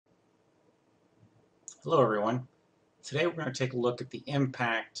Hello everyone. Today we're going to take a look at the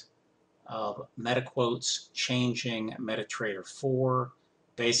impact of MetaQuote's changing MetaTrader 4,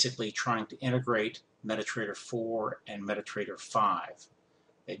 basically trying to integrate MetaTrader 4 and MetaTrader 5.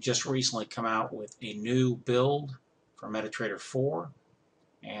 They've just recently come out with a new build for MetaTrader 4,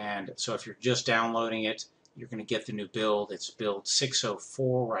 and so if you're just downloading it, you're going to get the new build. It's build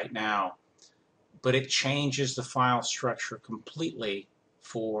 604 right now, but it changes the file structure completely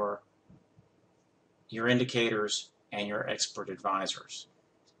for your indicators and your expert advisors.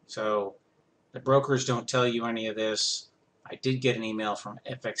 So the brokers don't tell you any of this. I did get an email from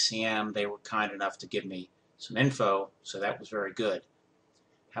FXCM. They were kind enough to give me some info, so that was very good.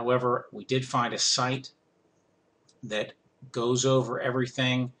 However, we did find a site that goes over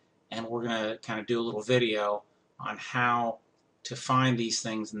everything, and we're going to kind of do a little video on how to find these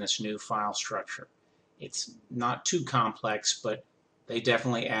things in this new file structure. It's not too complex, but they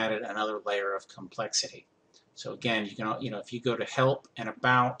definitely added another layer of complexity. So again, you can, if you go to Help and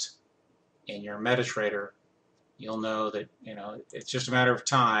About in your MetaTrader, you'll know that it's just a matter of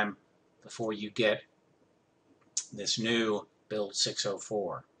time before you get this new build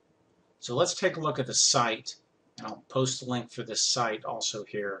 604. So let's take a look at the site, and I'll post the link for this site also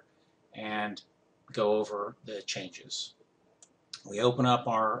here and go over the changes. We open up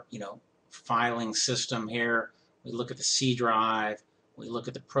our filing system here. We look at the C drive. We look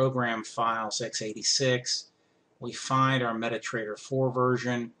at the program files, x86. We find our MetaTrader 4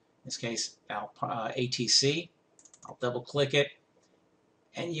 version, in this case ATC. I'll double click it,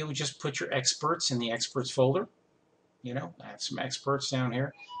 and you would just put your experts in the experts folder. I have some experts down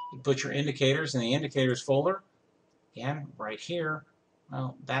here. You put your indicators in the indicators folder. Again, right here,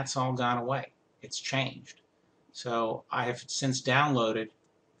 well, that's all gone away. It's changed. So I have since downloaded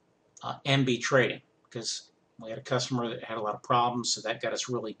MB Trading because we had a customer that had a lot of problems, so that got us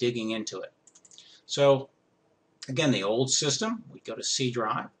really digging into it. So again, the old system, we go to C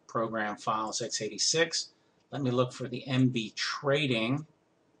drive, program files x86. Let me look for the MB Trading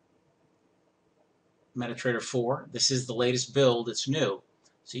MetaTrader 4. This is the latest build. It's new.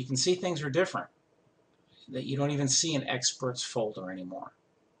 So you can see things are different. That you don't even see an experts folder anymore.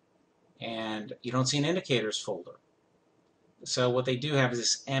 And you don't see an indicators folder. So what they do have is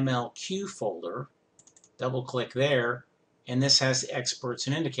this MLQ folder. Double click there, and this has the experts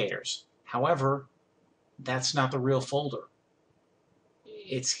and indicators. However, that's not the real folder.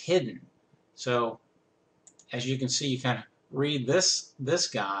 It's hidden. So as you can see, you kind of read this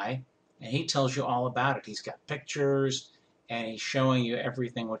guy, and he tells you all about it. He's got pictures, and he's showing you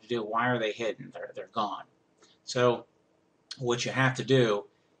everything what to do. Why are they hidden? They're gone. So what you have to do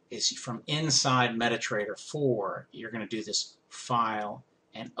is from inside MetaTrader 4, you're going to do this File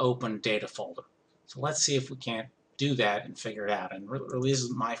and Open Data folder. So let's see if we can't do that and figure it out. And really, this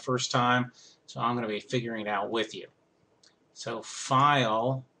is my first time, so I'm going to be figuring it out with you. So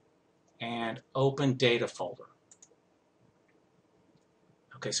File and Open Data folder.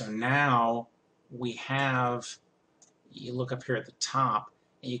 Okay, so now we have, you look up here at the top,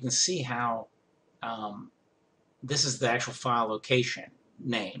 and you can see how this is the actual file location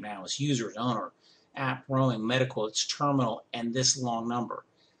name. Now it's users, owner, app, roaming, MetaQuotes, terminal, and this long number.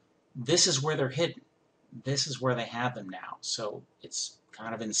 This is where they're hidden. This is where they have them now. So it's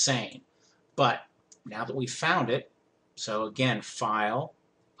kind of insane. But now that we've found it, so again, File,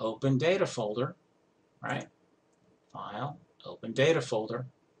 Open Data folder, right? File, Open Data folder.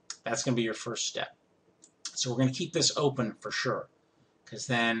 That's going to be your first step. So we're going to keep this open for sure, because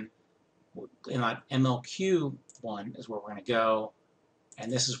then in that MLQ one is where we're going to go,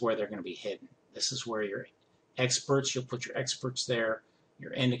 and this is where they're going to be hidden. This is where your experts, you'll put your experts there.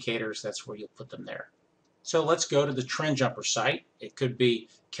 Your indicators, that's where you'll put them there. So let's go to the Trend Jumper site. It could be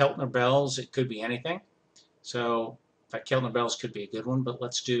Keltner Bells. It could be anything. So in fact, Keltner Bells could be a good one, but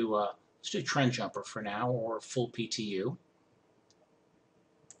let's do Trend Jumper for now, or full PTU.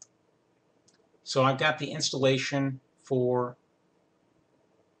 So I've got the installation for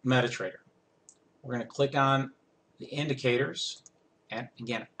MetaTrader. We're going to click on the indicators, and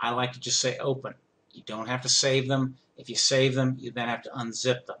again, I like to just say open. You don't have to save them. If you save them, you then have to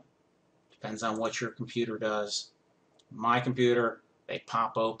unzip them. Depends on what your computer does. My computer, they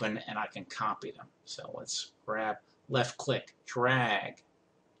pop open and I can copy them. So let's grab, left click, drag,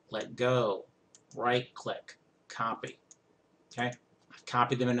 let go, right click, copy. Okay, I've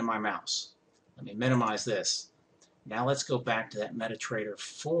copied them into my mouse. Let me minimize this. Now let's go back to that MetaTrader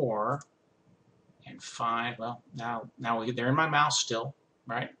 4 and find, well, now they're in my mouse still,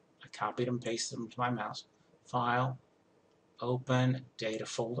 right? I copied them, pasted them to my mouse. File, Open Data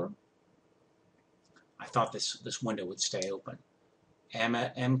folder. I thought this window would stay open.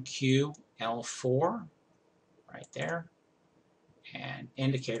 MQ L4 right there, and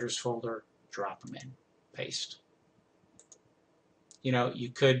indicators folder, drop them in, paste. You know, you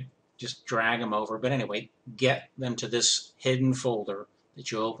could just drag them over, but anyway, get them to this hidden folder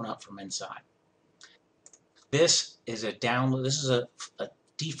that you open up from inside. This is a download, this is a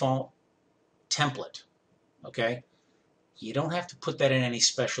default template, okay? You don't have to put that in any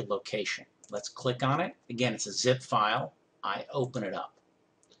special location. Let's click on it. Again, it's a zip file. I open it up.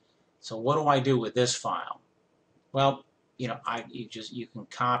 So what do I do with this file? Well, you know, you can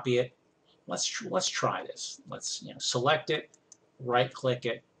copy it. Let's try this. Let's select it, right click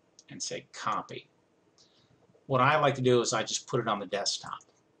it, and say copy. What I like to do is I just put it on the desktop.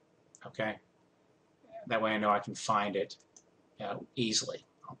 Okay, that way I know I can find it easily.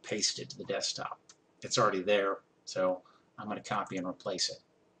 I'll paste it to the desktop. It's already there, so I'm going to copy and replace it.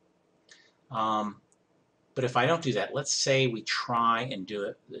 But if I don't do that, let's say we try and do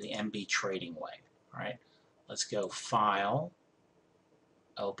it the MB trading way. All right, let's go File,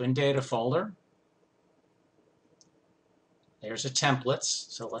 Open Data Folder. There's a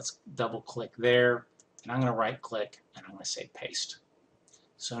templates, so let's double click there, and I'm going to right click and I'm going to say paste.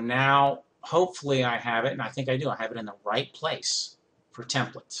 So now hopefully I have it, and I think I do. I have it in the right place for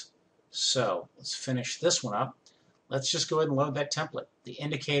templates. So let's finish this one up. Let's just go ahead and load that template. The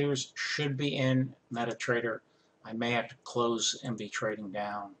indicators should be in MetaTrader. I may have to close MB Trading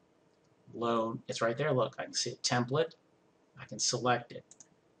down. Load, it's right there. Look, I can see a template. I can select it,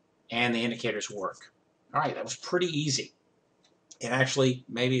 and the indicators work. All right, that was pretty easy. It actually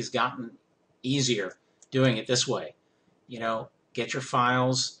maybe has gotten easier doing it this way. You know, get your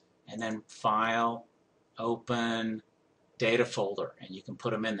files and then File, Open, Data Folder, and you can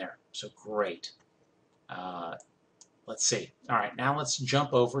put them in there. So great. Let's see. All right, now let's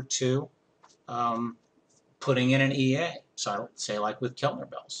jump over to putting in an EA. So I don't say like with Keltner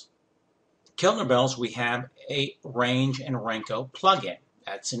Bells. Keltner Bells, we have a Range and Renko plugin.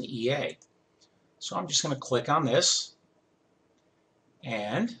 That's an EA. So I'm just going to click on this.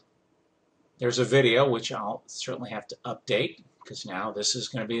 And there's a video, which I'll certainly have to update because now this is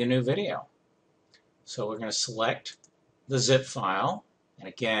going to be the new video. So we're going to select the zip file. And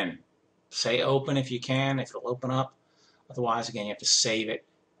again, say open if you can, if it'll open up. Otherwise, again, you have to save it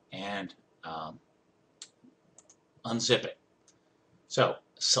and unzip it. So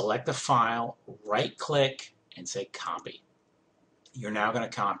select the file, right click, and say copy. You're now going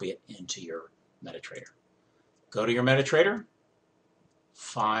to copy it into your MetaTrader. Go to your MetaTrader.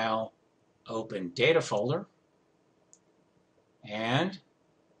 File, Open Data Folder, and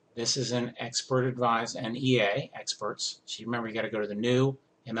this is an Expert Advised and EA Experts. So you remember you got to go to the new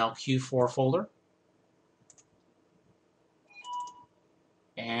MLQ4 folder,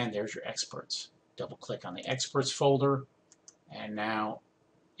 and there's your Experts. Double click on the Experts folder, and now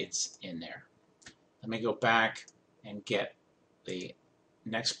it's in there. Let me go back and get the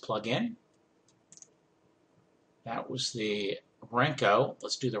next plugin. That was the Renko.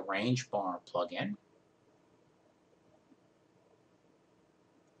 Let's do the range bar plugin.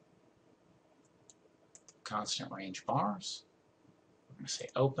 Constant range bars. We're going to say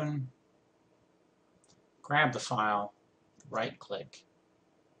open. Grab the file, right click,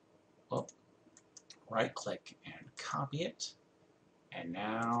 right click and copy it. And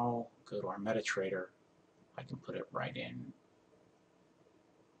now go to our MetaTrader. I can put it right in.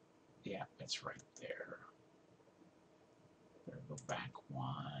 Yeah, it's right there. Go back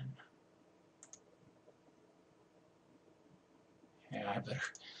one. Yeah,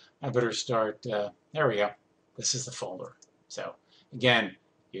 I better start. There we go. This is the folder. So again,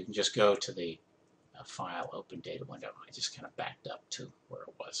 you can just go to the file open data window. I just kind of backed up to where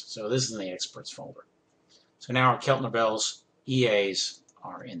it was. So this is in the experts folder. So now our Keltner Bells EAs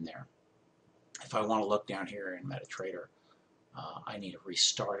are in there. If I want to look down here in MetaTrader, I need to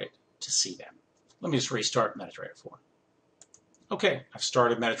restart it to see them. Let me just restart MetaTrader 4. Okay, I've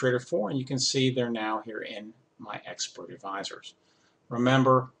started MetaTrader 4, and you can see they're now here in my Expert Advisors.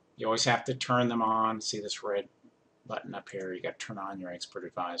 Remember, you always have to turn them on. See this red button up here? You got to turn on your Expert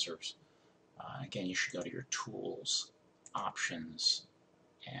Advisors. Again, you should go to your Tools, Options,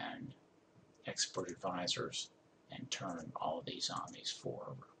 and Expert Advisors, and turn all of these on, these four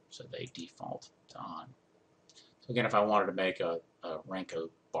over, so they default to on. So again, if I wanted to make a Renko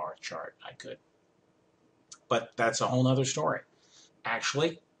bar chart, I could. But that's a whole other story.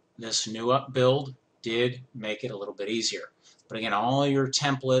 Actually, this new up build did make it a little bit easier. But again, all your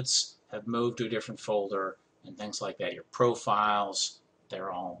templates have moved to a different folder and things like that. Your profiles,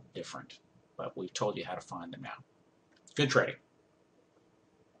 they're all different. But we've told you how to find them now. Good trading.